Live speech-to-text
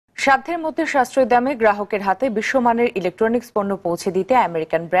সাধ্যের মধ্যে সাশ্রয়ী দামে গ্রাহকের হাতে বিশ্বমানের ইলেকট্রনিক্স পণ্য পৌঁছে দিতে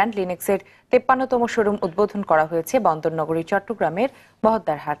আমেরিকান ব্র্যান্ড লিনেক্সের 53তম শোরুম উদ্বোধন করা হয়েছে বন্দরনগরী চট্টগ্রামের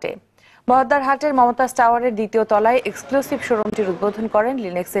মহদ্দার হাটে। মহদ্দার হাটের মমতাজ টাওয়ারের দ্বিতীয় তলায় এক্সক্লুসিভ শোরুমটির উদ্বোধন করেন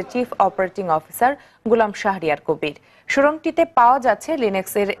লিনেক্সের চিফ অপারেটিং অফিসার গুলাম শাহরিয়ার কবির। শোরুমটিতে পাওয়া যাচ্ছে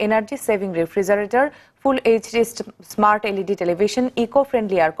লিনেক্সের energy saving refrigerator, full HD smart LED television, eco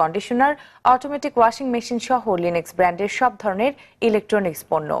friendly air conditioner, automatic washing machine সহ লিনেক্স ব্র্যান্ডের সব ধরনের ইলেকট্রনিক্স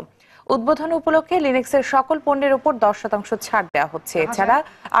পণ্য। উদ্বোধন উপলক্ষে লিনেক্সের সকল পণ্যের উপর 10% ছাড় দেওয়া হচ্ছে। এছাড়া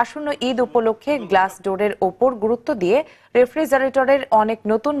আসন্ন ঈদ উপলক্ষে গ্লাস ডোরের ওপর গুরুত্ব দিয়ে রেফ্রিজারেটরের অনেক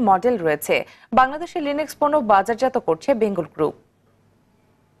নতুন মডেল রয়েছে। বাংলাদেশে লিনেক্স পণ্য বাজারজাত করছে বেঙ্গল গ্রুপ।